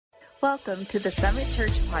Welcome to the Summit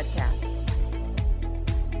Church Podcast.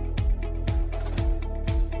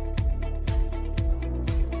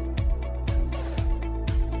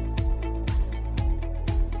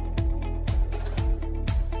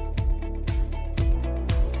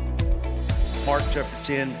 Mark chapter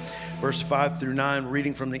 10, verse 5 through 9,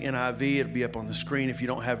 reading from the NIV. It'll be up on the screen if you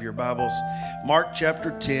don't have your Bibles. Mark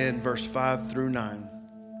chapter 10, verse 5 through 9.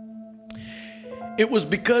 It was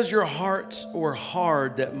because your hearts were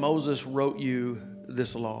hard that Moses wrote you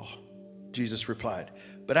this law, Jesus replied.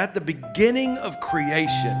 But at the beginning of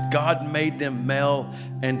creation, God made them male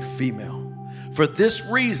and female. For this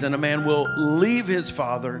reason, a man will leave his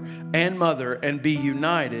father and mother and be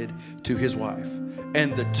united to his wife,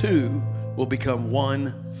 and the two will become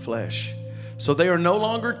one flesh. So they are no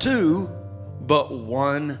longer two, but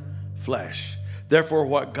one flesh. Therefore,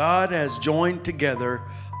 what God has joined together,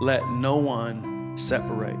 let no one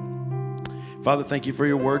separate. Father, thank you for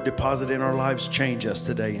your word. Deposit in our lives. Change us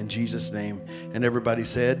today in Jesus' name. And everybody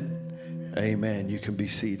said, amen. You can be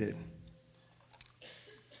seated.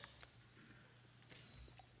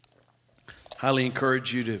 Highly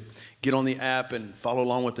encourage you to get on the app and follow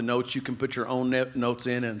along with the notes. You can put your own notes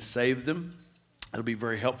in and save them. It'll be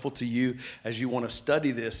very helpful to you as you want to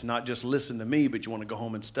study this, not just listen to me, but you want to go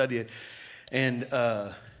home and study it. And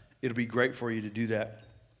it'll be great for you to do that.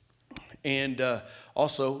 And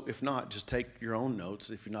also, if not, just take your own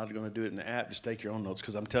notes. If you're not going to do it in the app, just take your own notes,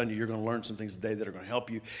 because I'm telling you, you're going to learn some things today that are going to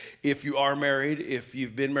help you. If you are married, if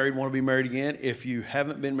you've been married, want to be married again, if you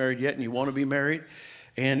haven't been married yet and you want to be married,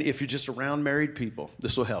 and if you're just around married people,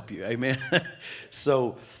 this will help you. Amen.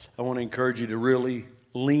 So I want to encourage you to really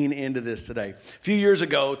lean into this today. A few years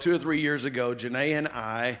ago, 2 or 3 years ago, Janae and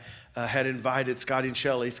I had invited Scotty and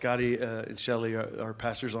Shelly. Scotty and Shelly are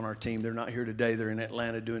pastors on our team. They're not here today. They're in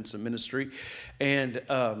Atlanta doing some ministry. And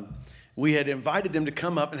we had invited them to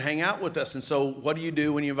come up and hang out with us. And so what do you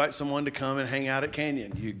do when you invite someone to come and hang out at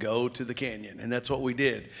Canyon? You go to the Canyon. And that's what we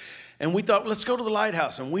did. And we thought, let's go to the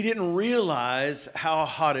lighthouse. And we didn't realize how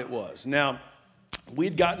hot it was. Now,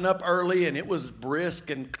 we'd gotten up early, and it was brisk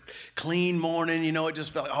and clean morning. You know, it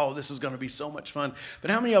just felt like, oh, this is going to be so much fun. But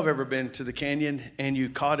how many of you have ever been to the canyon and you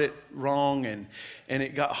caught it wrong and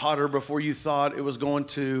it got hotter before you thought it was going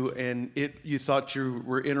to, and you thought you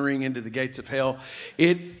were entering into the gates of hell?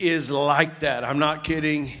 It is like that. I'm not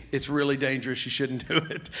kidding. It's really dangerous. You shouldn't do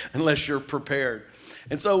it unless you're prepared.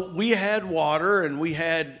 And so we had water and we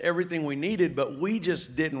had everything we needed, but we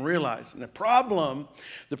just didn't realize. And the problem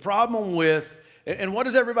with, and what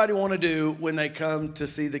does everybody want to do when they come to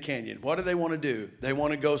see the canyon? What do they want to do? They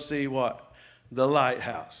want to go see what? The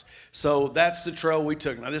lighthouse. So that's the trail we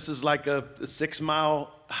took. Now, this is like a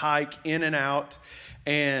 6-mile hike in and out,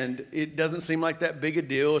 and it doesn't seem like that big a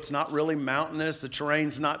deal. It's not really mountainous. The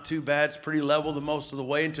terrain's not too bad. It's pretty level the most of the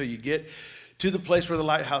way until you get to the place where the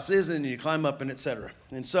lighthouse is, and you climb up and et cetera.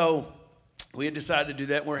 And so we had decided to do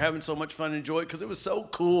that, and we were having so much fun and enjoy it because it was so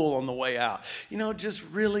cool on the way out. You know, just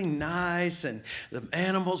really nice, and the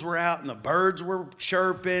animals were out, and the birds were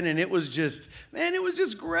chirping, and it was just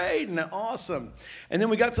great and awesome. And then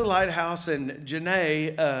we got to the lighthouse, and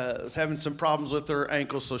Janae was having some problems with her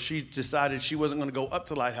ankle, so she decided she wasn't going to go up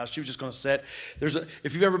to the lighthouse. She was just going to sit.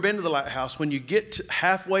 If you've ever been to the lighthouse, when you get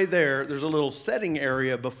halfway there, there's a little setting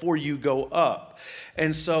area before you go up.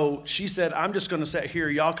 And so she said, I'm just going to sit here.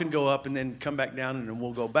 Y'all can go up and then come back down, and then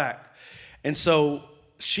we'll go back. And so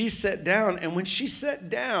she sat down, and when she sat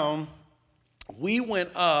down, we went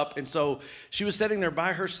up. And so she was sitting there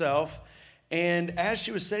by herself. And as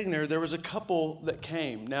she was sitting there, there was a couple that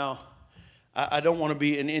came. Now, I don't want to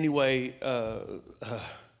be in any way, I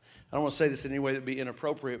don't want to say this in any way that would be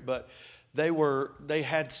inappropriate, but they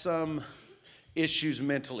had some issues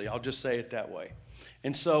mentally. I'll just say it that way.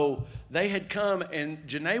 And so they had come, and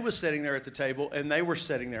Janae was sitting there at the table, and they were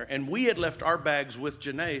sitting there. And we had left our bags with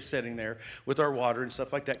Janae sitting there with our water and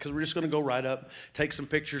stuff like that, because we're just going to go right up, take some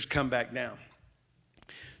pictures, come back down.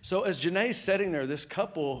 So as Janae's sitting there, this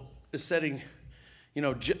couple is sitting,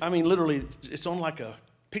 literally, it's on like a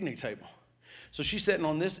picnic table. So she's sitting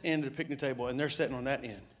on this end of the picnic table, and they're sitting on that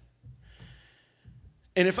end.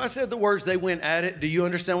 And if I said the words, they went at it, do you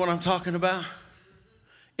understand what I'm talking about?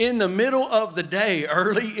 In the middle of the day,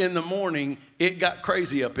 early in the morning, it got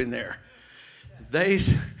crazy up in there. They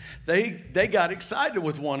got excited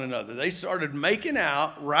with one another. They started making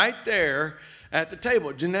out right there at the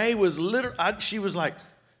table. Janae was she was like,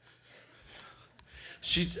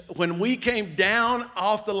 when we came down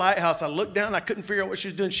off the lighthouse, I looked down, I couldn't figure out what she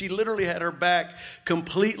was doing. She literally had her back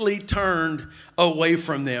completely turned away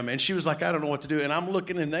from them. And she was like, I don't know what to do. And I'm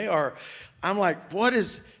looking, and I'm like,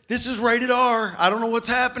 this is rated R. I don't know what's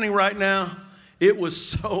happening right now. It was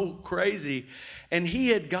so crazy. And he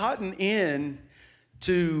had gotten in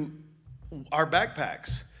to our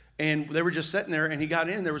backpacks. And they were just sitting there, and he got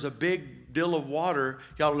in. There was a big deal of water.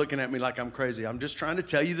 Y'all are looking at me like I'm crazy. I'm just trying to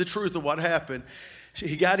tell you the truth of what happened.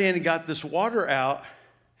 He got in and got this water out,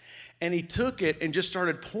 and he took it and just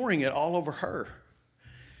started pouring it all over her.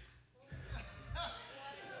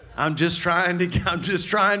 I'm just trying to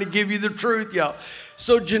give you the truth, y'all.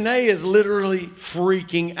 So Janae is literally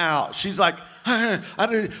freaking out. She's like,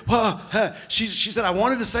 she said, I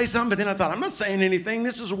wanted to say something, but then I thought, I'm not saying anything.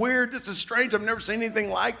 This is weird. This is strange. I've never seen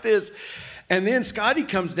anything like this. And then Scotty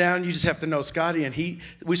comes down. You just have to know Scotty. And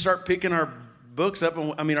we start picking our books up,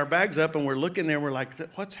 our bags up, and we're looking there, and we're like,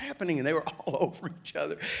 what's happening? And they were all over each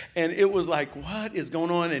other. And it was like, what is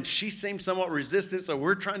going on? And she seemed somewhat resistant, so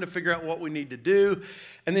we're trying to figure out what we need to do.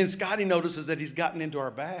 And then Scotty notices that he's gotten into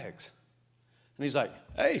our bags. And he's like,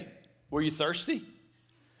 hey, were you thirsty?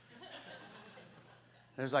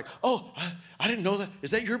 And it's like, oh, I didn't know that.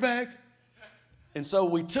 Is that your bag? And so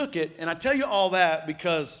we took it, and I tell you all that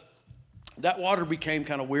because that water became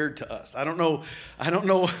kind of weird to us. I don't know what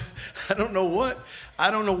in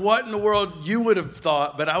the world you would have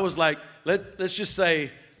thought, but I was like, let's just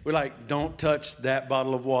say, we're like, don't touch that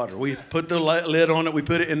bottle of water. We put the lid on it, we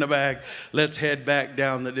put it in the bag, let's head back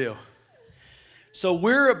down the deal. So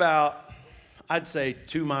we're about, I'd say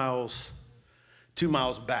 2 miles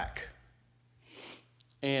back.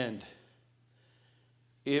 And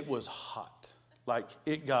it was hot. Like,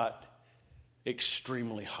 it got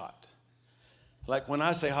extremely hot. Like, when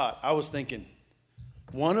I say hot, I was thinking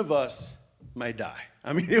one of us may die.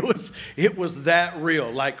 I mean, it was that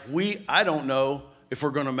real. Like, I don't know if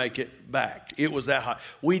we're going to make it back. It was that hot.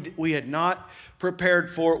 We had not prepared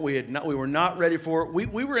for it. We were not ready for it.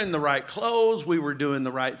 We were in the right clothes. We were doing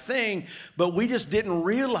the right thing, but we just didn't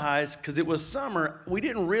realize, because it was summer, we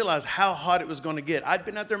didn't realize how hot it was going to get. I'd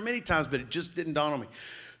been out there many times, but it just didn't dawn on me.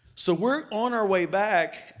 So we're on our way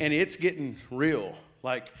back, and it's getting real.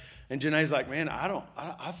 Like, and Janae's like, man,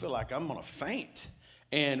 I feel like I'm going to faint.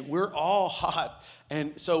 And we're all hot.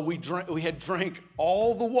 And so we had drank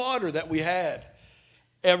all the water that we had,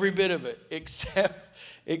 every bit of it,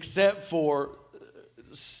 except for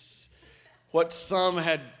what some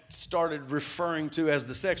had started referring to as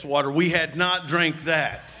the sex water. We had not drank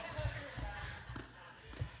that.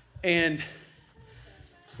 And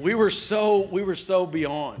we were so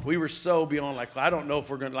beyond. Like, I don't know if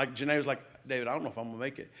we're going to, like, Janae was like, David, I don't know if I'm going to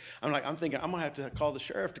make it. I'm thinking I'm going to have to call the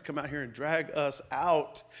sheriff to come out here and drag us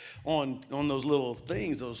out on those little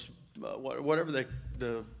things, those, whatever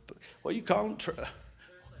what do you call them?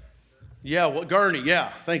 Gurney. Yeah,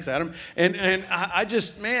 thanks, Adam. And I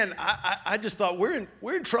just thought we're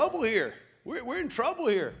in trouble here. We're in trouble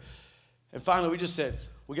here. And finally, we just said,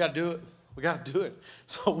 we got to do it. We got to do it.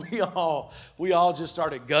 So we all just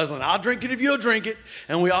started guzzling. I'll drink it if you'll drink it.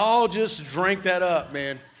 And we all just drank that up,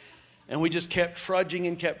 man. And we just kept trudging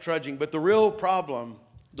and kept trudging. But the real problem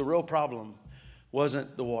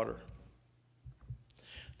wasn't the water.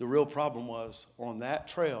 The real problem was, on that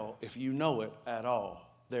trail, if you know it at all,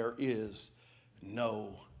 there is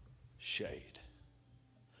no shade.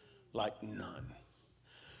 Like none.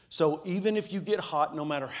 So even if you get hot, no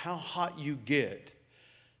matter how hot you get,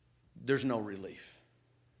 there's no relief.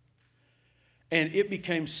 And it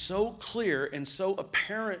became so clear and so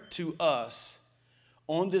apparent to us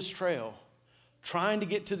on this trail, trying to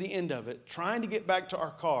get to the end of it, trying to get back to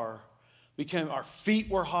our car, our feet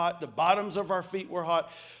were hot, the bottoms of our feet were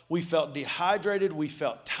hot. We felt dehydrated, we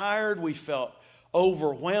felt tired, we felt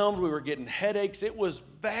overwhelmed, we were getting headaches. It was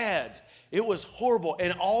bad. It was horrible.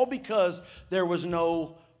 And all because there was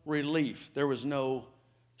no relief. There was no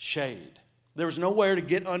shade. There was nowhere to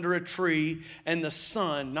get under a tree and the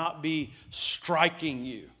sun not be striking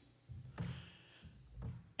you.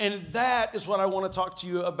 And that is what I want to talk to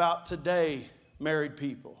you about today, married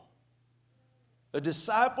people. A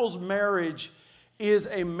disciples' marriage is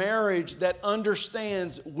a marriage that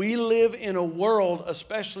understands we live in a world,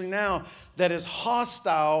 especially now, that is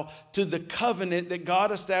hostile to the covenant that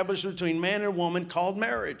God established between man and woman called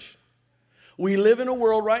marriage. We live in a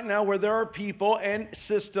world right now where there are people and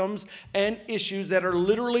systems and issues that are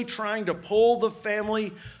literally trying to pull the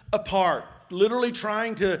family apart, literally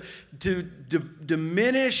trying to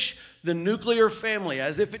diminish the nuclear family,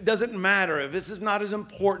 as if it doesn't matter, if this is not as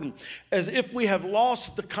important, as if we have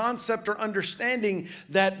lost the concept or understanding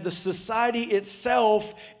that the society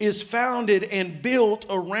itself is founded and built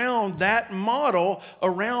around that model,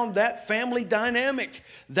 around that family dynamic.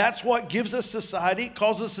 That's what gives us society,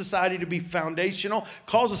 causes society to be foundational,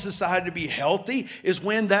 causes society to be healthy, is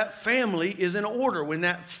when that family is in order, when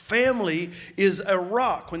that family is a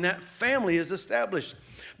rock, when that family is established.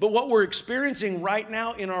 But what we're experiencing right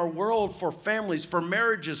now in our world for families, for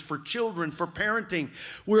marriages, for children, for parenting,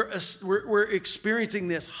 we're experiencing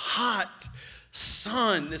this hot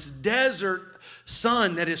sun, this desert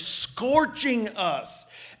sun that is scorching us.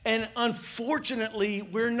 And unfortunately,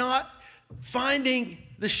 we're not finding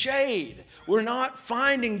the shade. We're not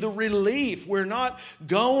finding the relief. We're not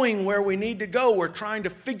going where we need to go. We're trying to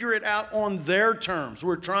figure it out on their terms.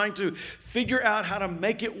 We're trying to figure out how to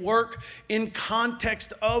make it work in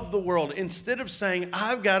context of the world instead of saying,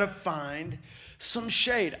 I've got to find some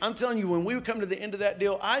shade. I'm telling you, when we would come to the end of that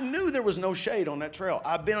deal, I knew there was no shade on that trail.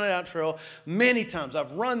 I've been on that trail many times.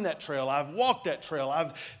 I've run that trail. I've walked that trail.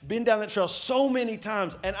 I've been down that trail so many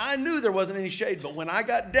times, and I knew there wasn't any shade. But when I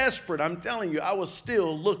got desperate, I'm telling you, I was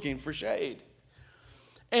still looking for shade.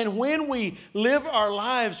 And when we live our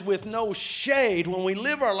lives with no shade, when we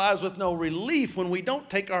live our lives with no relief, when we don't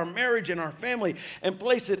take our marriage and our family and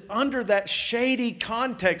place it under that shady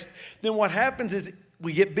context, then what happens is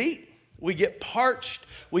we get beat. We get parched,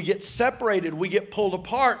 we get separated, we get pulled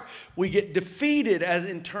apart, we get defeated as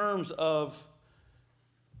in terms of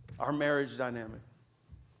our marriage dynamic.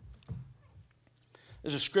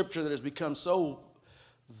 There's a scripture that has become so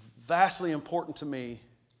vastly important to me,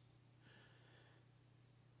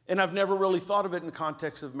 and I've never really thought of it in the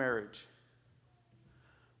context of marriage.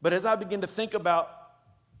 But as I begin to think about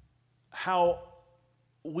how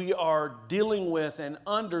we are dealing with and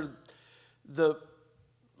under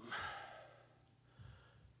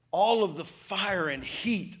all of the fire and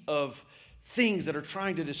heat of things that are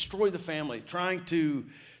trying to destroy the family, trying to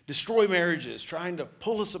destroy marriages, trying to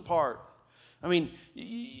pull us apart. I mean,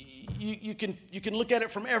 you can look at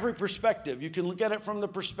it from every perspective. You can look at it from the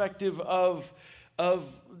perspective of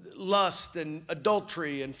lust and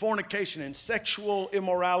adultery and fornication and sexual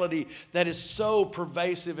immorality that is so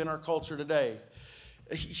pervasive in our culture today.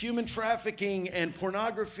 Human trafficking and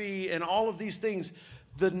pornography and all of these things.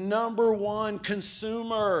 The number one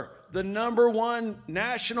consumer, the number one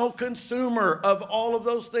national consumer of all of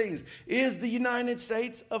those things is the United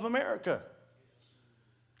States of America.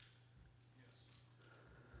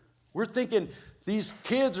 We're thinking these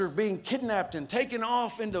kids are being kidnapped and taken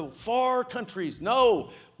off into far countries. No,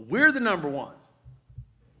 we're the number one.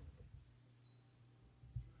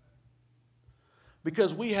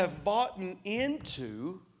 Because we have bought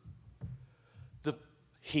into the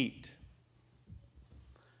heat.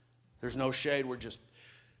 There's no shade.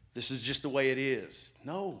 This is just the way it is.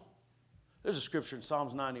 No. There's a scripture in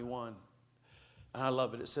Psalms 91, and I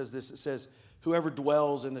love it. It says this. It says, whoever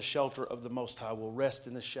dwells in the shelter of the Most High will rest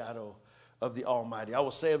in the shadow of the Almighty. I will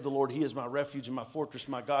say of the Lord, He is my refuge and my fortress,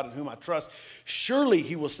 my God in whom I trust. Surely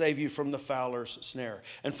He will save you from the fowler's snare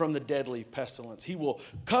and from the deadly pestilence. He will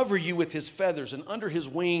cover you with His feathers, and under His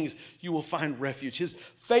wings you will find refuge. His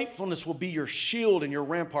faithfulness will be your shield and your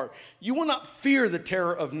rampart. You will not fear the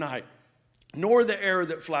terror of night, nor the arrow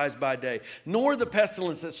that flies by day, nor the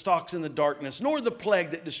pestilence that stalks in the darkness, nor the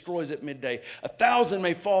plague that destroys at midday. 1,000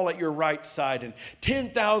 may fall at your right side and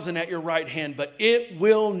 10,000 at your right hand, but it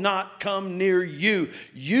will not come near you.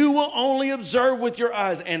 You will only observe with your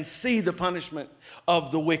eyes and see the punishment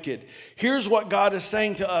of the wicked. Here's what God is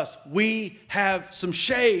saying to us. We have some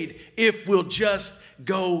shade if we'll just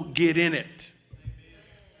go get in it.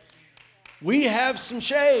 We have some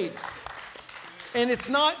shade. And it's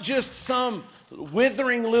not just some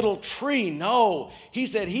withering little tree. No, He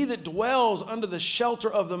said, he that dwells under the shelter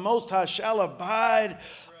of the Most High shall abide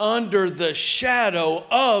under the shadow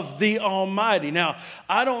of the Almighty. Now,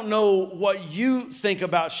 I don't know what you think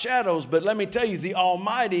about shadows, but let me tell you, the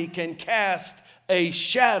Almighty can cast a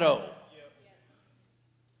shadow.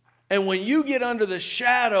 And when you get under the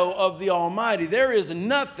shadow of the Almighty, there is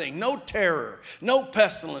nothing, no terror, no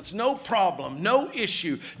pestilence, no problem, no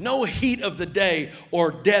issue, no heat of the day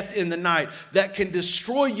or death in the night that can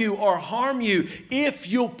destroy you or harm you if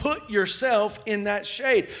you'll put yourself in that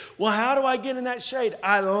shade. Well, how do I get in that shade?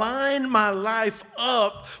 I line my life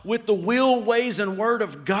up with the will, ways, and word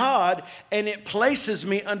of God, and it places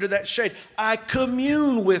me under that shade. I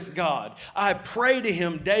commune with God. I pray to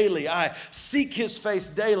Him daily. I seek His face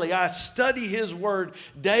daily. I study His Word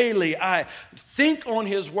daily. I think on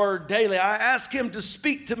His Word daily. I ask Him to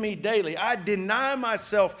speak to me daily. I deny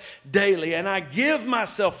myself daily, and I give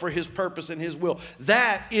myself for His purpose and His will.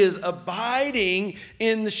 That is abiding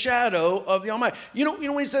in the shadow of the Almighty. You know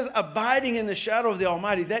when He says abiding in the shadow of the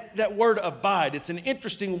Almighty, that word abide, it's an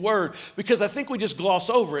interesting word because I think we just gloss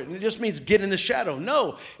over it, and it just means get in the shadow.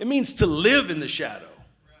 No, it means to live in the shadow.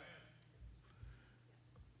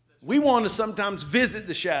 We want to sometimes visit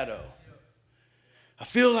the shadow. I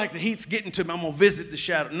feel like the heat's getting to me. I'm going to visit the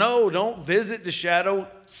shadow. No, don't visit the shadow.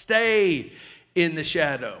 Stay in the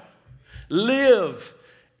shadow. Live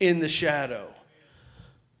in the shadow.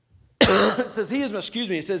 It says, He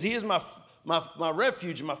is my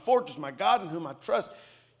refuge and my fortress, my God in whom I trust.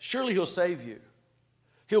 Surely He'll save you.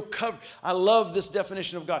 He'll cover. I love this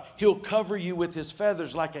definition of God. He'll cover you with His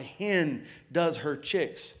feathers like a hen does her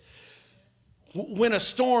chicks. When a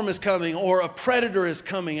storm is coming or a predator is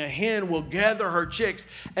coming, a hen will gather her chicks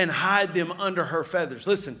and hide them under her feathers.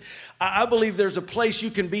 Listen, I believe there's a place you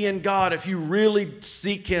can be in God if you really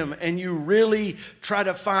seek Him and you really try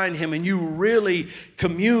to find Him and you really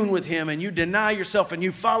commune with Him and you deny yourself and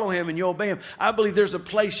you follow Him and you obey Him. I believe there's a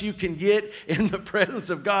place you can get in the presence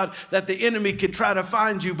of God that the enemy could try to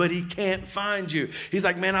find you, but he can't find you. He's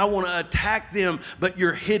like, man, I want to attack them, but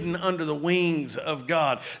you're hidden under the wings of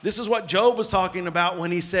God. This is what Job was talking about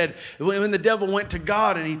when he said, when the devil went to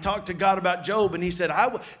God and he talked to God about Job, and he said,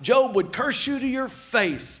 Job would curse you to your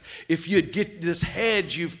face if you'd get this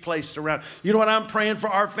hedge you've placed around. You know what I'm praying for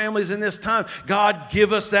our families in this time? God,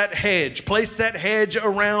 give us that hedge. Place that hedge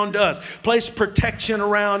around us. Place protection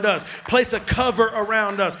around us. Place a cover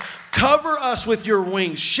around us. Cover us with your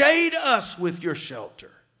wings. Shade us with your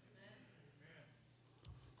shelter.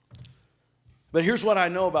 But here's what I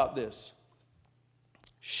know about this.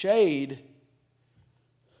 Shade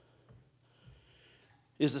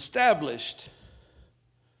is established,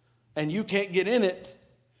 and you can't get in it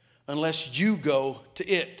unless you go to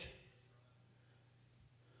it.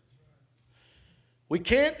 We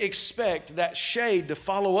can't expect that shade to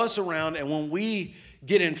follow us around and when we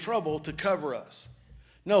get in trouble to cover us.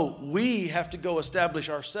 No, we have to go establish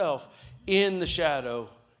ourselves in the shadow,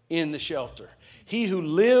 in the shelter. He who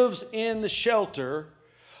lives in the shelter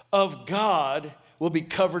of God will be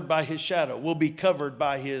covered by His shadow, will be covered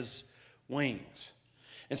by His wings.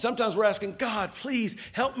 And sometimes we're asking, God, please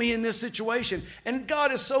help me in this situation. And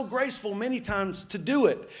God is so graceful many times to do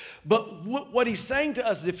it. But what He's saying to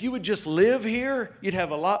us is if you would just live here, you'd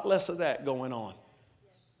have a lot less of that going on.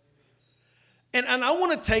 And I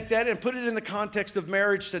want to take that and put it in the context of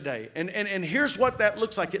marriage today. And here's what that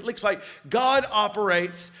looks like. It looks like God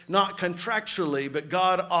operates not contractually, but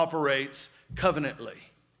God operates covenantally.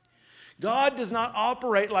 God does not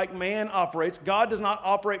operate like man operates. God does not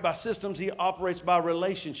operate by systems. He operates by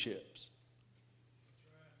relationships.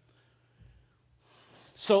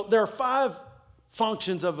 So there are 5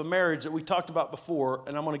 functions of a marriage that we talked about before,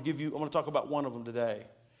 and I'm going to talk about one of them today.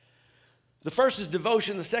 The first is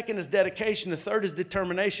devotion, the second is dedication, the third is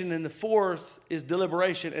determination, and the fourth is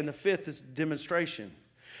deliberation, and the fifth is demonstration,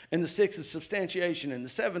 and the sixth is substantiation, and the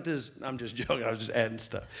seventh is, I'm just joking, I was just adding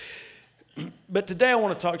stuff. But today I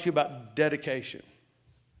want to talk to you about dedication.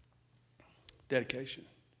 Dedication.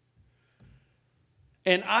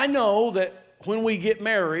 And I know that when we get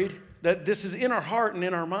married, that this is in our heart and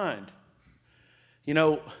in our mind. You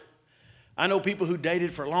know, I know people who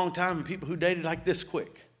dated for a long time and people who dated like this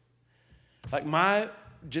quick. Like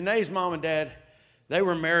Janae's mom and dad, they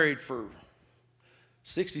were married for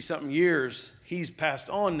 60-something years. He's passed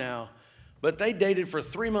on now. But they dated for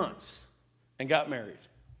 3 months and got married.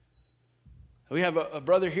 We have a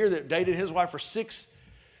brother here that dated his wife for six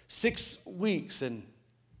weeks, and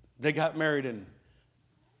they got married and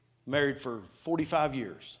married for 45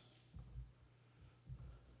 years.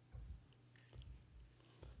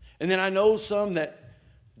 And then I know some that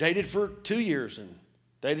dated for 2 years and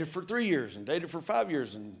dated for 3 years and dated for 5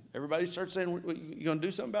 years, and everybody starts saying, you going to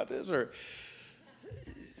do something about this? Or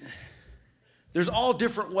there's all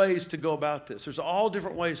different ways to go about this. There's all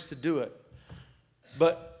different ways to do it.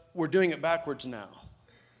 But we're doing it backwards now.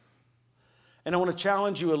 And I want to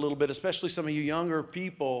challenge you a little bit, especially some of you younger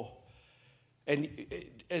people, and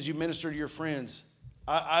as you minister to your friends.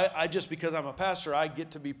 I just, because I'm a pastor, I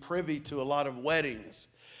get to be privy to a lot of weddings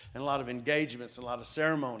and a lot of engagements and a lot of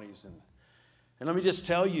ceremonies. And let me just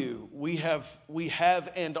tell you, we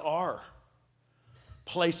have and are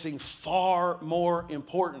placing far more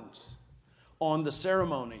importance on the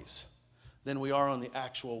ceremonies than we are on the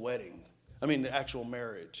actual wedding. The actual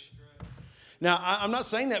marriage. Now, I'm not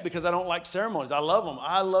saying that because I don't like ceremonies. I love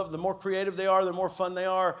them. The more creative they are, the more fun they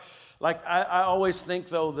are. Like, I always think,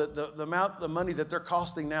 though, that the amount of money that they're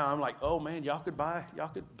costing now, I'm like, oh, man, y'all could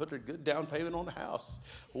put a good down payment on the house.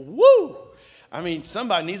 Woo! I mean,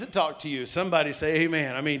 somebody needs to talk to you. Somebody say,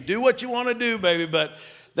 amen. I mean, do what you want to do, baby, but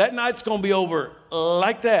that night's going to be over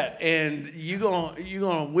like that, and you're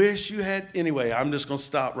gonna wish you had. Anyway, I'm just going to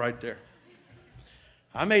stop right there.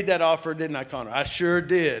 I made that offer, didn't I, Connor? I sure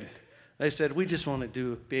did. They said, we just want to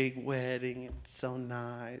do a big wedding. It's so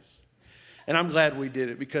nice. And I'm glad we did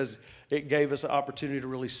it because it gave us an opportunity to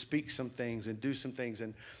really speak some things and do some things.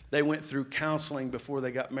 And they went through counseling before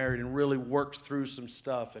they got married and really worked through some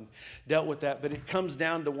stuff and dealt with that. But it comes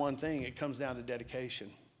down to one thing. It comes down to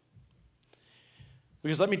dedication.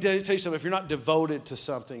 Because let me tell you something. If you're not devoted to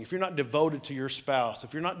something, if you're not devoted to your spouse,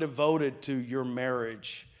 if you're not devoted to your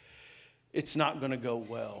marriage, it's not going to go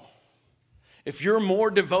well. If you're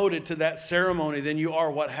more devoted to that ceremony than you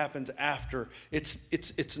are what happens after,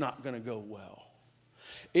 it's not going to go well.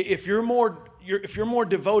 If you're more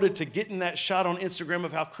devoted to getting that shot on Instagram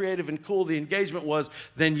of how creative and cool the engagement was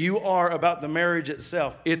than you are about the marriage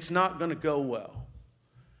itself, it's not going to go well.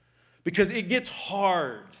 Because it gets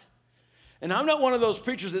hard. And I'm not one of those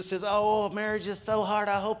preachers that says, oh, marriage is so hard,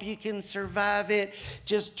 I hope you can survive it.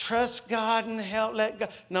 Just trust God and let God.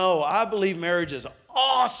 No, I believe marriage is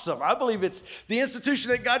awesome. I believe it's the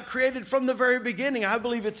institution that God created from the very beginning. I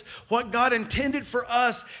believe it's what God intended for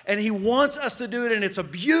us, and He wants us to do it, and it's a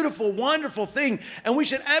beautiful, wonderful thing. And we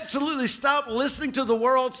should absolutely stop listening to the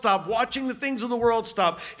world, stop watching the things of the world,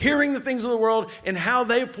 stop hearing the things of the world and how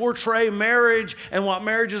they portray marriage and what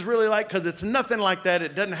marriage is really like, because it's nothing like that.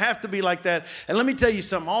 It doesn't have to be like that. And let me tell you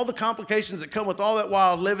something, all the complications that come with all that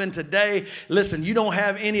wild living today, listen, you don't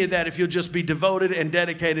have any of that if you'll just be devoted and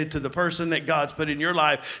dedicated to the person that God's put in your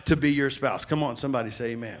life to be your spouse. Come on, somebody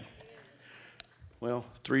say amen. Well,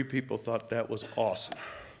 3 people thought that was awesome.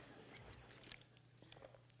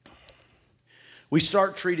 We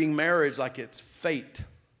start treating marriage like it's fate,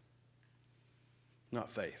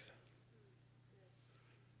 not faith.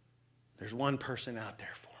 There's one person out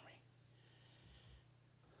there for me.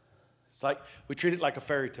 It's like we treat it like a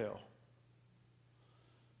fairy tale.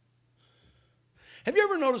 Have you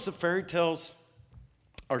ever noticed that fairy tales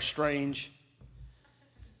are strange?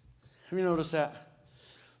 Have you noticed that?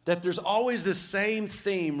 That there's always the same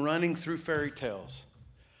theme running through fairy tales.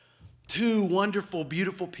 2 wonderful,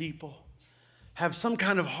 beautiful people have some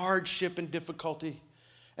kind of hardship and difficulty,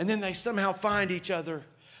 and then they somehow find each other,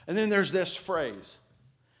 and then there's this phrase,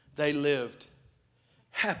 they lived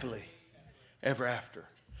happily ever after.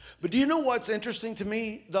 But do you know what's interesting to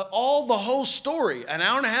me? The whole story, an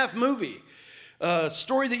hour and a half movie,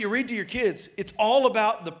 story that you read to your kids, it's all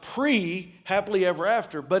about the pre-happily ever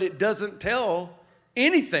after, but it doesn't tell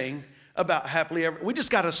anything about happily ever. We just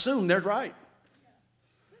got to assume they're right.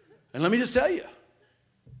 And let me just tell you,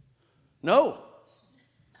 no,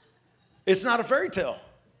 it's not a fairy tale.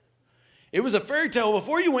 It was a fairy tale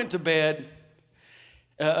before you went to bed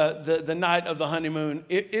the night of the honeymoon.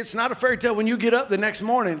 It's not a fairy tale when you get up the next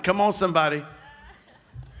morning. Come on, somebody.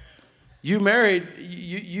 You married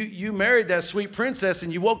that sweet princess,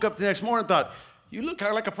 and you woke up the next morning and thought, you look kind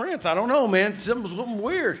of like a prince. I don't know, man. Something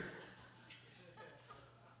weird.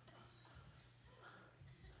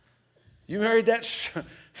 You married that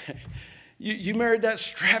you married that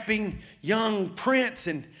strapping young prince,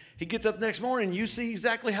 and he gets up the next morning, and you see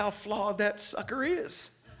exactly how flawed that sucker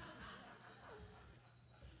is.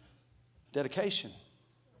 Dedication.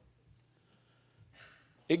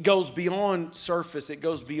 It goes beyond surface. It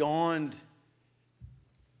goes beyond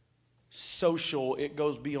social. It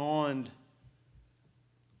goes beyond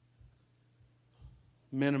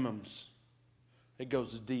minimums. It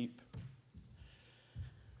goes deep.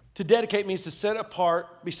 To dedicate means to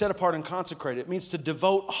be set apart and consecrated. It means to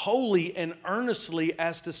devote wholly and earnestly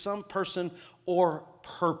as to some person or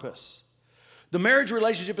purpose. The marriage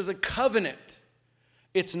relationship is a covenant.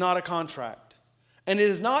 It's not a contract. And it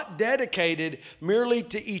is not dedicated merely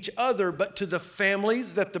to each other, but to the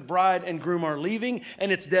families that the bride and groom are leaving.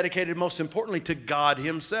 And it's dedicated, most importantly, to God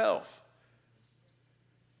Himself.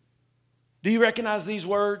 Do you recognize these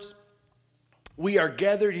words? We are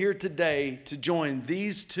gathered here today to join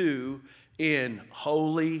these 2 in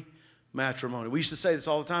holy matrimony. We used to say this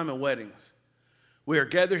all the time in weddings. We are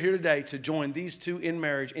gathered here today to join these 2 in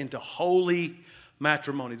marriage into holy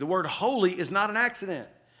matrimony. The word holy is not an accident.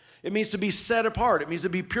 It means to be set apart. It means to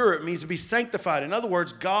be pure. It means to be sanctified. In other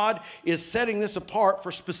words, God is setting this apart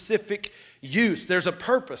for specific use. There's a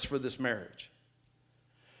purpose for this marriage.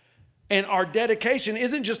 And our dedication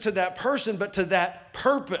isn't just to that person, but to that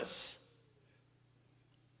purpose.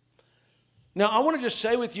 Now, I want to just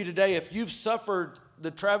say with you today, if you've suffered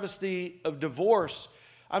the travesty of divorce,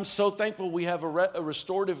 I'm so thankful we have a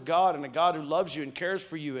restorative God and a God who loves you and cares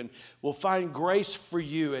for you and will find grace for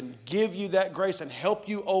you and give you that grace and help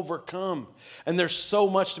you overcome. And there's so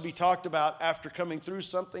much to be talked about after coming through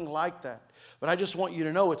something like that. But I just want you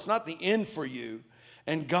to know it's not the end for you.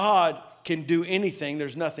 And God can do anything.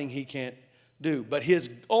 There's nothing He can't do. But His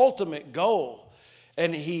ultimate goal,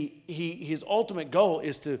 and His ultimate goal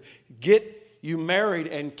is to get you married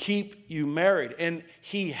and keep you married. And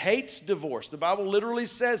He hates divorce. The Bible literally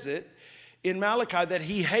says it in Malachi that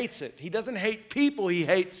He hates it. He doesn't hate people, He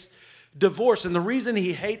hates divorce. And the reason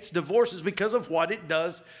He hates divorce is because of what it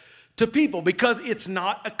does to people. Because it's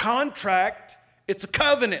not a contract, it's a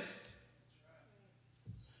covenant.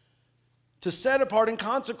 To set apart and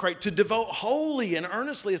consecrate, to devote wholly and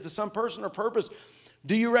earnestly as to some person or purpose.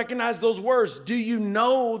 Do you recognize those words? Do you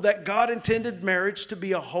know that God intended marriage to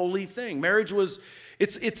be a holy thing? Marriage was,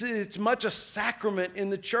 it's much a sacrament in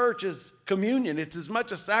the church as communion. It's as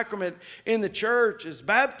much a sacrament in the church as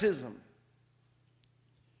baptism.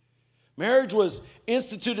 Marriage was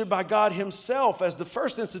instituted by God Himself as the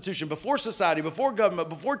first institution, before society, before government,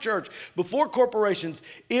 before church, before corporations.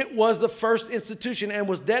 It was the first institution and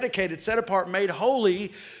was dedicated, set apart, made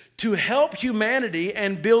holy to help humanity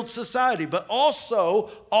and build society, but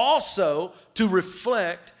also to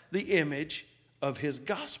reflect the image of His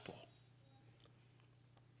gospel.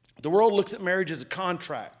 The world looks at marriage as a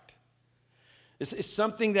contract. It's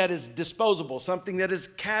something that is disposable, something that is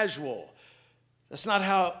casual. That's not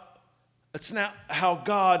how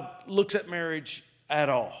God looks at marriage at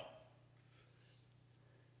all.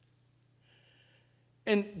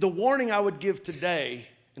 And the warning I would give today,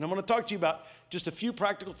 and I'm going to talk to you about just a few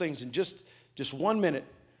practical things in just 1 minute.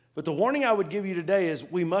 But the warning I would give you today is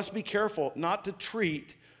we must be careful not to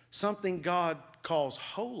treat something God calls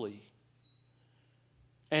holy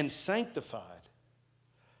and sanctified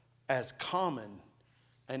as common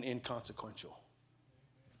and inconsequential.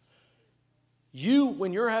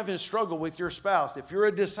 When you're having a struggle with your spouse, if you're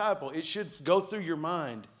a disciple, it should go through your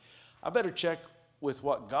mind, I better check with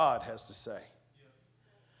what God has to say.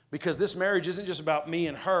 Because this marriage isn't just about me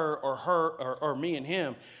and her or me and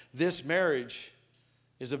him. This marriage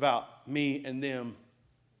is about me and them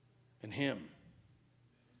and him.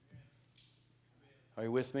 Are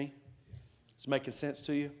you with me? It's making sense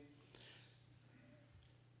to you?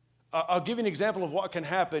 I'll give you an example of what can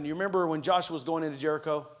happen. You remember when Joshua was going into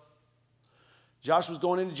Jericho? Joshua was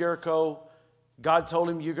going into Jericho. God told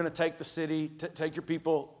him, you're going to take the city, take your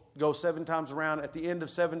people, go 7 times around. At the end of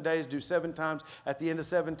 7 days, do 7 times. At the end of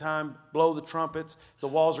 7 times, blow the trumpets. The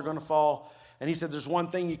walls are going to fall. And he said, there's one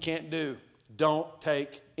thing you can't do. Don't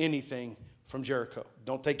take anything from Jericho.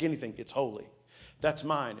 Don't take anything. It's holy. That's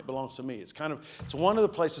mine. It belongs to me. It's one of the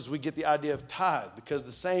places we get the idea of tithe, because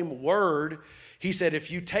the same word, he said,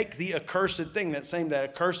 if you take the accursed thing, that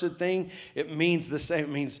accursed thing, it means the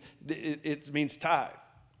same. It means tithe.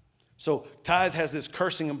 So tithe has this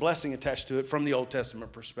cursing and blessing attached to it from the Old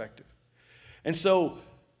Testament perspective. And so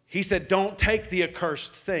he said, don't take the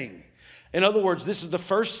accursed thing. In other words, this is the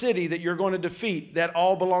first city that you're going to defeat. That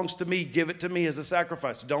all belongs to me. Give it to me as a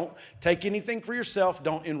sacrifice. Don't take anything for yourself.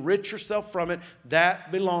 Don't enrich yourself from it.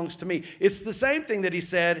 That belongs to me. It's the same thing that he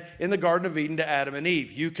said in the Garden of Eden to Adam and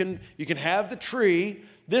Eve. You can have the tree,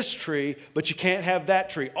 this tree, but you can't have that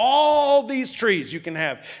tree. All these trees you can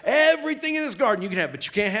have. Everything in this garden you can have, but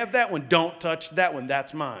you can't have that one. Don't touch that one.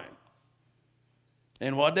 That's mine.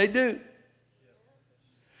 And what'd they do?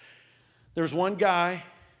 There's one guy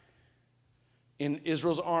in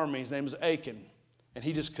Israel's army. His name was Achan, and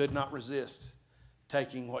he just could not resist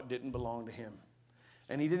taking what didn't belong to him.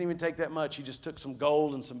 And he didn't even take that much. He just took some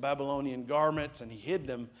gold and some Babylonian garments, and he hid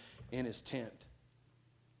them in his tent.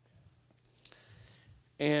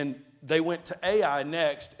 And they went to Ai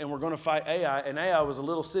next, and were going to fight Ai. And Ai was a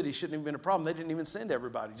little city, shouldn't have been a problem. They didn't even send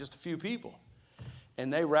everybody, just a few people.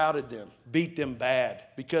 And they routed them, beat them bad,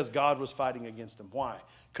 because God was fighting against them. Why?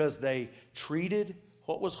 Because they treated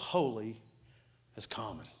what was holy as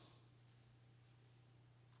common.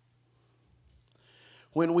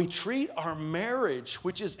 When we treat our marriage,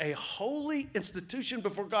 which is a holy institution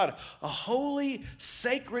before God, a holy,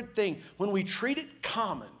 sacred thing, when we treat it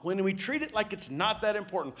common, when we treat it like it's not that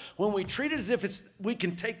important, when we treat it as if we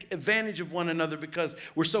can take advantage of one another because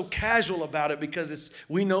we're so casual about it, because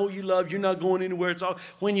we know you love, you're not going anywhere, it's all.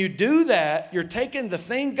 When you do that, you're taking the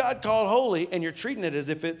thing God called holy and you're treating it as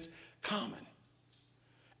if it's common.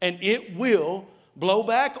 And it will blow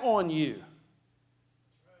back on you.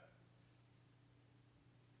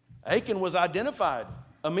 Achan was identified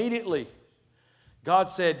immediately. God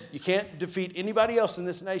said, you can't defeat anybody else in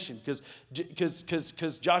this nation,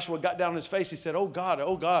 because Joshua got down on his face. He said, oh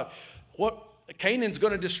God, what? Canaan's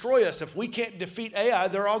going to destroy us. If we can't defeat Ai,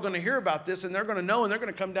 they're all going to hear about this, and they're going to know, and they're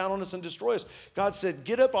going to come down on us and destroy us. God said,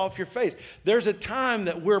 get up off your face. There's a time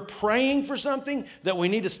that we're praying for something that we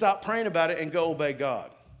need to stop praying about it and go obey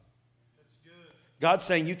God. That's good. God's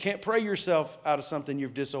saying you can't pray yourself out of something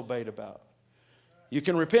you've disobeyed about. You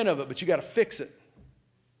can repent of it, but you got to fix it.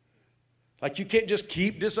 Like you can't just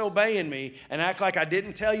keep disobeying me and act like I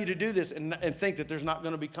didn't tell you to do this and think that there's not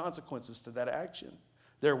going to be consequences to that action.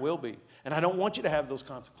 There will be. And I don't want you to have those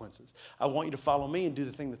consequences. I want you to follow me and do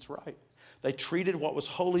the thing that's right. They treated what was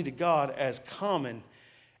holy to God as common,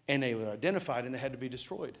 and they were identified, and they had to be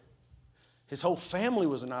destroyed. His whole family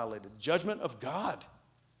was annihilated. Judgment of God.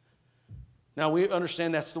 Now, we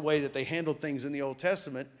understand that's the way that they handled things in the Old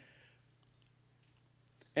Testament.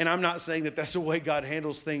 And I'm not saying that that's the way God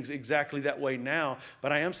handles things exactly that way now,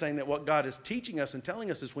 but I am saying that what God is teaching us and telling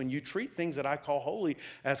us is when you treat things that I call holy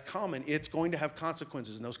as common, it's going to have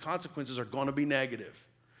consequences, and those consequences are going to be negative.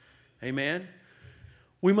 Amen?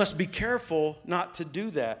 We must be careful not to do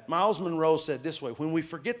that. Miles Monroe said this way, when we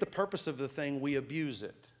forget the purpose of the thing, we abuse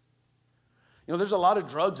it. You know, there's a lot of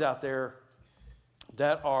drugs out there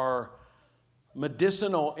that are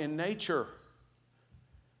medicinal in nature.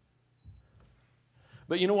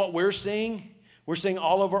 But you know what we're seeing? We're seeing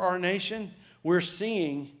all over our nation. We're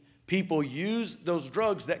seeing people use those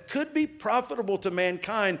drugs that could be profitable to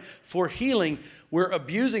mankind for healing. We're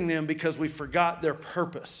abusing them because we forgot their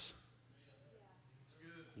purpose.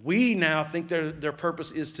 We now think their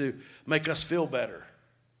purpose is to make us feel better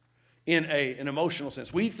in an emotional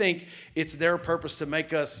sense. We think it's their purpose to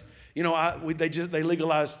make us, you know, they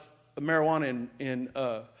legalized marijuana in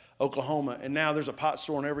Oklahoma, and now there's a pot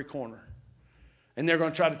store in every corner. And they're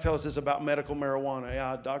going to try to tell us this about medical marijuana.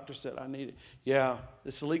 Yeah, doctor said I need it. Yeah,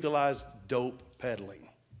 it's legalized dope peddling.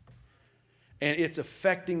 And it's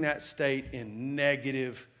affecting that state in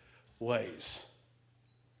negative ways.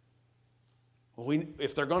 Well,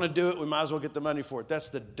 if they're going to do it, we might as well get the money for it. That's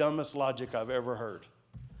the dumbest logic I've ever heard.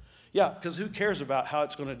 Yeah, because who cares about how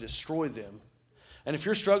it's going to destroy them? And if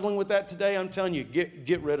you're struggling with that today, I'm telling you,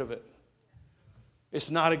 get rid of it. It's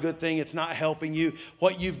not a good thing. It's not helping you.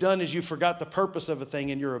 What you've done is you forgot the purpose of a thing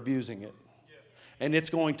and you're abusing it. And it's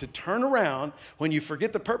going to turn around. When you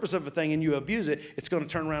forget the purpose of a thing and you abuse it, it's going to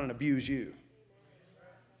turn around and abuse you.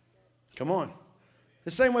 Come on.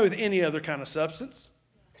 The same way with any other kind of substance.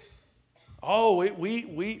 Oh,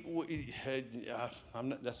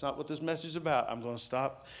 that's not what this message is about. I'm going to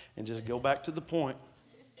stop and just go back to the point.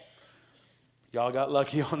 Y'all got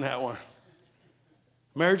lucky on that one.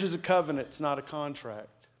 Marriage is a covenant, it's not a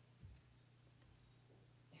contract.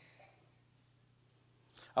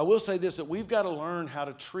 I will say this, that we've got to learn how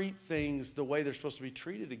to treat things the way they're supposed to be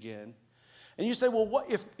treated again. And you say, well,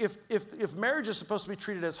 what if marriage is supposed to be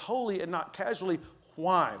treated as holy and not casually,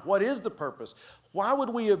 why? What is the purpose? Why would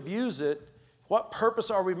we abuse it? What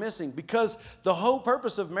purpose are we missing? Because the whole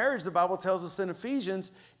purpose of marriage, the Bible tells us in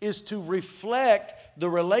Ephesians, is to reflect the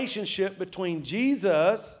relationship between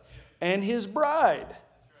Jesus and his bride.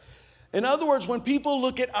 In other words, when people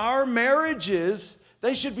look at our marriages,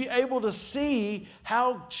 they should be able to see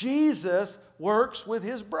how Jesus works with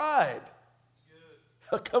his bride.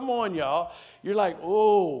 Come on, y'all. You're like,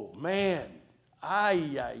 oh, man.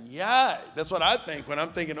 Ay. That's what I think when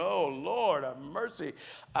I'm thinking, oh, Lord, have mercy.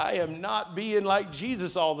 I am not being like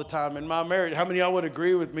Jesus all the time in my marriage. How many of y'all would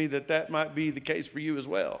agree with me that that might be the case for you as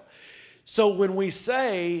well? So when we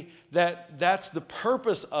say that that's the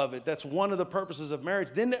purpose of it, that's one of the purposes of marriage,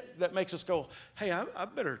 then that makes us go, hey, I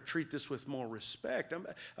better treat this with more respect.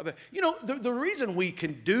 You know, the reason we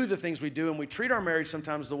can do the things we do and we treat our marriage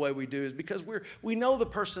sometimes the way we do is because we know the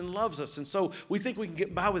person loves us. And so we think we can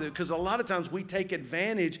get by with it because a lot of times we take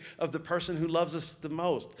advantage of the person who loves us the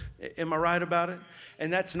most. Am I right about it?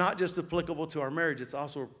 And that's not just applicable to our marriage. It's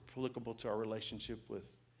also applicable to our relationship with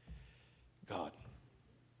God.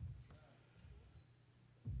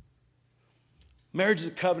 Marriage is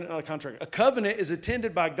a covenant, not a contract. A covenant is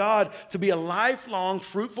intended by God to be a lifelong,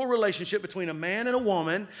 fruitful relationship between a man and a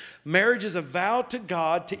woman. Marriage is a vow to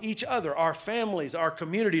God, to each other, our families, our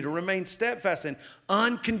community, to remain steadfast in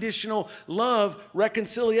unconditional love,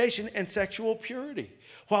 reconciliation, and sexual purity,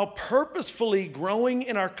 while purposefully growing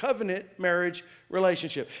in our covenant marriage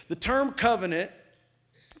relationship. The term covenant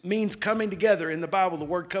means coming together. In the Bible, the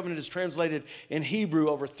word covenant is translated in Hebrew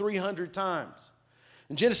over 300 times.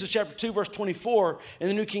 In Genesis chapter 2, verse 24, in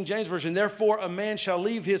the New King James Version, therefore a man shall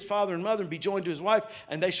leave his father and mother and be joined to his wife,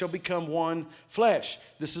 and they shall become one flesh.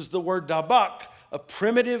 This is the word dabak, a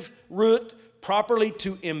primitive root properly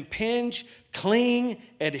to impinge, cling,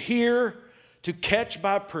 adhere, to catch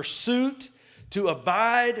by pursuit, to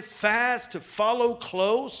abide fast, to follow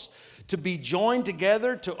close, to be joined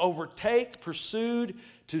together, to overtake, pursued,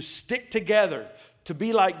 to stick together, to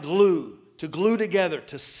be like glue, to glue together,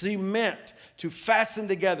 to cement, to fasten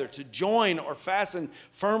together, to join or fasten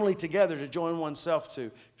firmly together, to join oneself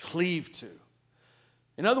to, cleave to.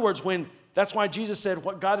 In other words, that's why Jesus said,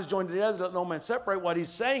 what God has joined together, let no man separate. What he's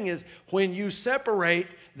saying is, when you separate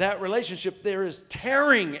that relationship, there is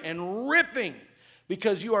tearing and ripping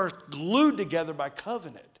because you are glued together by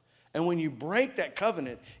covenant. And when you break that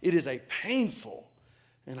covenant, it is a painful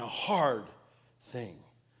and a hard thing.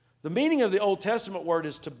 The meaning of the Old Testament word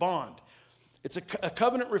is to bond. A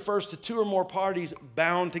covenant refers to two or more parties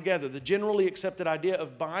bound together. The generally accepted idea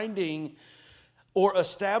of binding or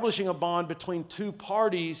establishing a bond between two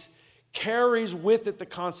parties carries with it the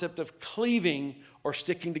concept of cleaving or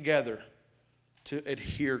sticking together, to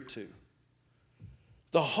adhere to.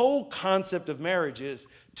 The whole concept of marriage is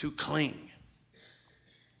to cling,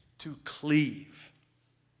 to cleave.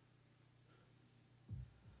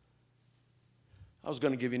 I was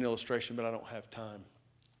going to give you an illustration, but I don't have time.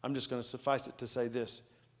 I'm just going to suffice it to say this.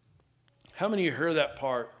 How many of you hear that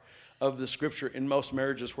part of the scripture in most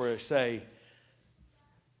marriages where they say,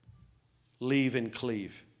 leave and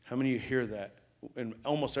cleave? How many of you hear that in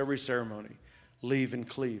almost every ceremony? Leave and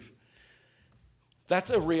cleave. That's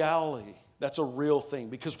a reality. That's a real thing.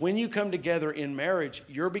 Because when you come together in marriage,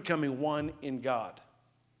 you're becoming one in God.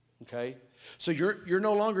 Okay? So you're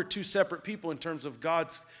no longer two separate people in terms of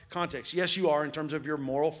God's context. Yes, you are in terms of your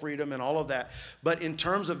moral freedom and all of that. But in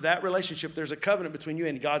terms of that relationship, there's a covenant between you,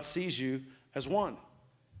 and God sees you as one.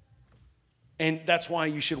 And that's why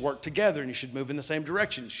you should work together and you should move in the same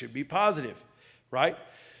direction. You should be positive, right?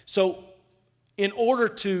 So in order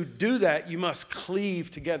to do that, you must cleave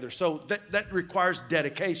together. So that requires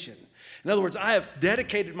dedication. In other words, I have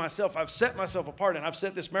dedicated myself, I've set myself apart, and I've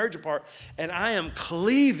set this marriage apart, and I am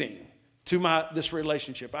cleaving to this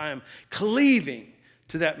relationship. I am cleaving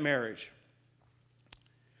to that marriage.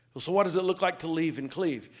 So what does it look like to leave and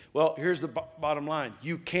cleave? Well, here's the bottom line.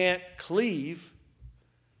 You can't cleave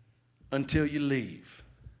until you leave.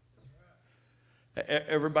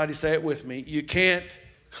 Everybody say it with me. You can't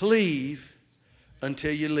cleave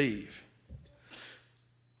until you leave.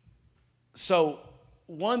 So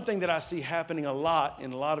one thing that I see happening a lot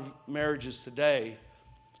in a lot of marriages today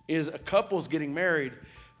is a couple's getting married,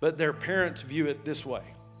 but their parents view it this way.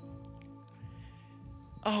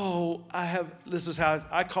 Oh, this is how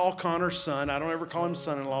I call Connor's son. I don't ever call him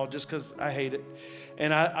son-in-law just because I hate it.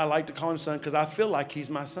 And I like to call him son because I feel like he's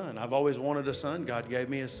my son. I've always wanted a son. God gave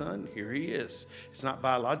me a son. Here he is. It's not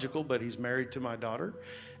biological, but he's married to my daughter.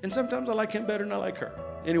 And sometimes I like him better than I like her.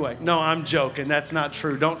 Anyway, no, I'm joking. That's not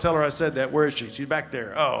true. Don't tell her I said that. Where is she? She's back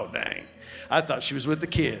there. Oh, dang. I thought she was with the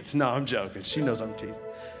kids. No, I'm joking. She knows I'm teasing.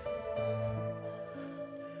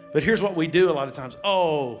 But here's what we do a lot of times.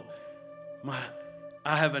 Oh,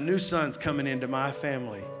 I have a new son's coming into my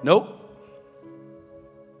family. Nope.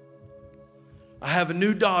 I have a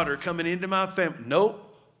new daughter coming into my family. Nope.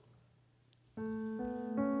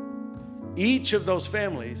 Each of those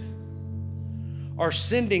families are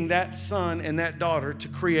sending that son and that daughter to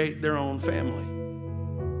create their own family.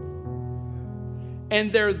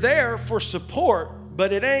 And they're there for support,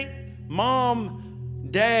 but it ain't mom,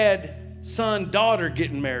 dad, son, daughter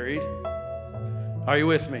getting married. Are you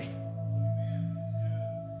with me?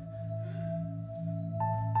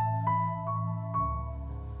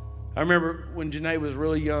 I remember when Janae was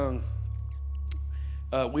really young,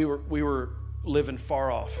 we were living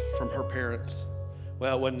far off from her parents.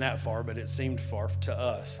 Well, it wasn't that far, but it seemed far to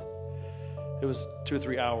us. It was 2 or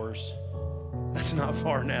 3 hours. That's not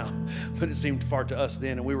far now, but it seemed far to us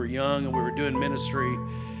then. And we were young and we were doing ministry.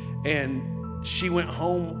 And she went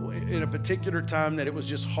home in a particular time that it was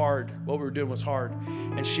just hard. What we were doing was hard.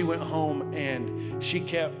 And she went home and she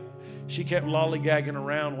kept lollygagging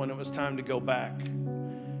around when it was time to go back.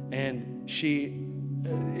 And she,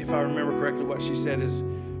 if I remember correctly, what she said is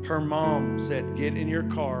her mom said, "Get in your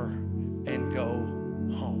car and go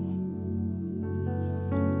home."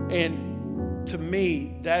 And to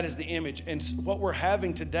me, that is the image. And what we're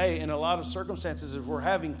having today in a lot of circumstances is we're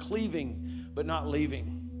having cleaving but not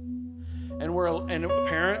leaving. And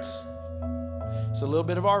parents, it's a little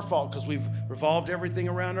bit of our fault because we've revolved everything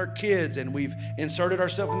around our kids and we've inserted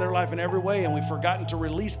ourselves in their life in every way, and we've forgotten to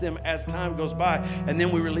release them as time goes by. And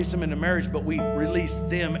then we release them into marriage, but we release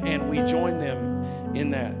them and we join them in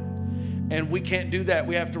that. And we can't do that.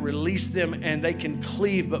 We have to release them and they can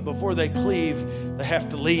cleave, but before they cleave, they have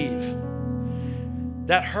to leave.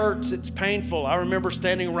 That hurts. It's painful. I remember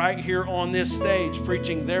standing right here on this stage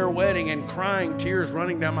preaching their wedding and crying, tears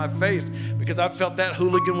running down my face because I felt that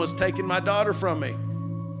hooligan was taking my daughter from me.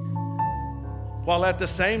 while at the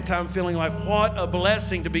same time feeling like, what a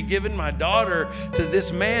blessing to be giving my daughter to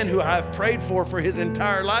this man who I've prayed for his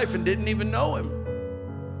entire life and didn't even know him.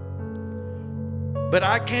 But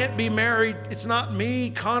I can't be married. It's not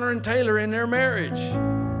me, Connor and Taylor in their marriage.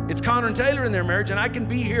 It's Connor and Taylor in their marriage, and I can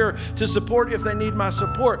be here to support if they need my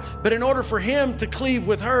support. But in order for him to cleave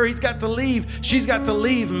with her, he's got to leave. She's got to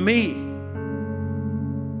leave me.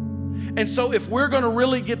 And so if we're going to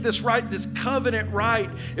really get this right, this covenant right,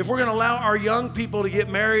 if we're going to allow our young people to get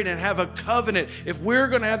married and have a covenant, if we're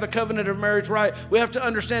going to have the covenant of marriage right, we have to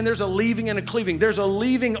understand there's a leaving and a cleaving. There's a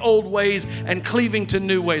leaving old ways and cleaving to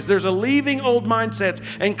new ways. There's a leaving old mindsets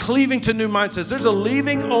and cleaving to new mindsets. There's a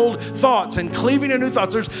leaving old thoughts and cleaving to new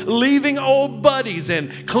thoughts. There's leaving old buddies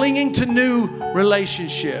and clinging to new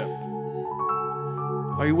relationship.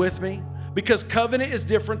 Are you with me? Because covenant is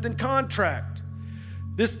different than contract.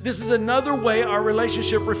 This is another way our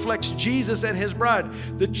relationship reflects Jesus and his bride.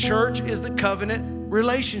 The church is the covenant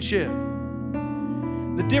relationship.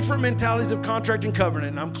 The different mentalities of contract and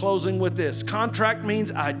covenant, and I'm closing with this. Contract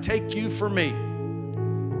means I take you for me.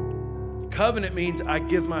 Covenant means I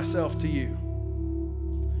give myself to you.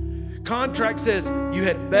 Contract says you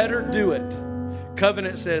had better do it.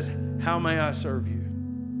 Covenant says, how may I serve you?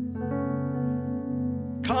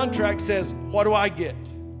 Contract says, what do I get?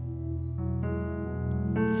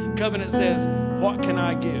 Covenant says, what can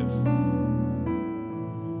I give?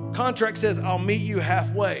 Contract says, I'll meet you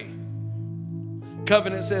halfway.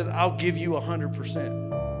 Covenant says, I'll give you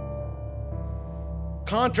 100%.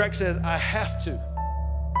 Contract says, I have to.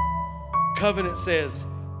 Covenant says,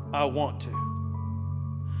 I want to.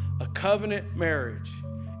 A covenant marriage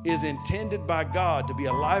is intended by God to be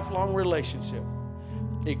a lifelong relationship,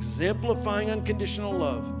 exemplifying unconditional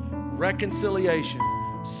love, reconciliation,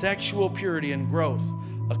 sexual purity, and growth.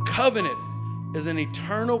 A covenant is an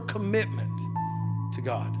eternal commitment to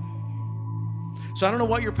God. So I don't know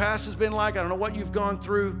what your past has been like. I don't know what you've gone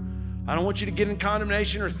through. I don't want you to get in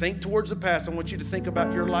condemnation or think towards the past. I want you to think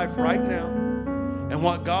about your life right now and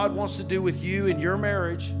what God wants to do with you in your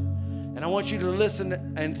marriage. And I want you to listen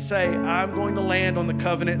and say, I'm going to land on the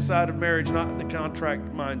covenant side of marriage, not the contract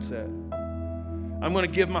mindset. I'm going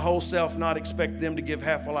to give my whole self, not expect them to give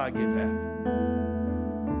half while I give half.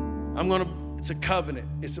 It's a covenant.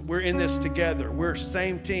 We're in this together. We're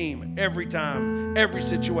same team every time, every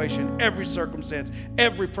situation, every circumstance,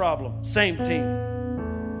 every problem, same team.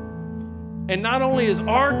 And not only is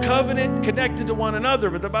our covenant connected to one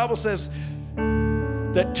another, but the Bible says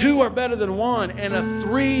that two are better than one, and a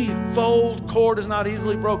threefold cord is not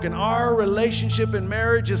easily broken. Our relationship in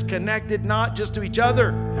marriage is connected not just to each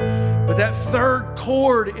other, but that third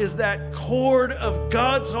cord is that cord of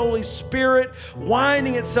God's Holy Spirit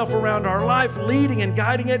winding itself around our life, leading and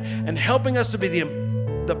guiding it, and helping us to be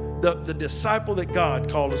the disciple that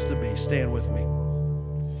God called us to be. Stand with me.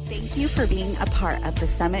 Thank you for being a part of the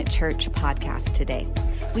Summit Church podcast today.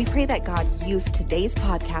 We pray that God used today's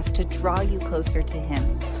podcast to draw you closer to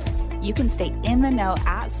Him. You can stay in the know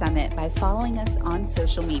at Summit by following us on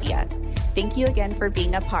social media. Thank you again for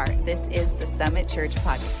being a part. This is the Summit Church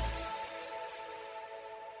podcast.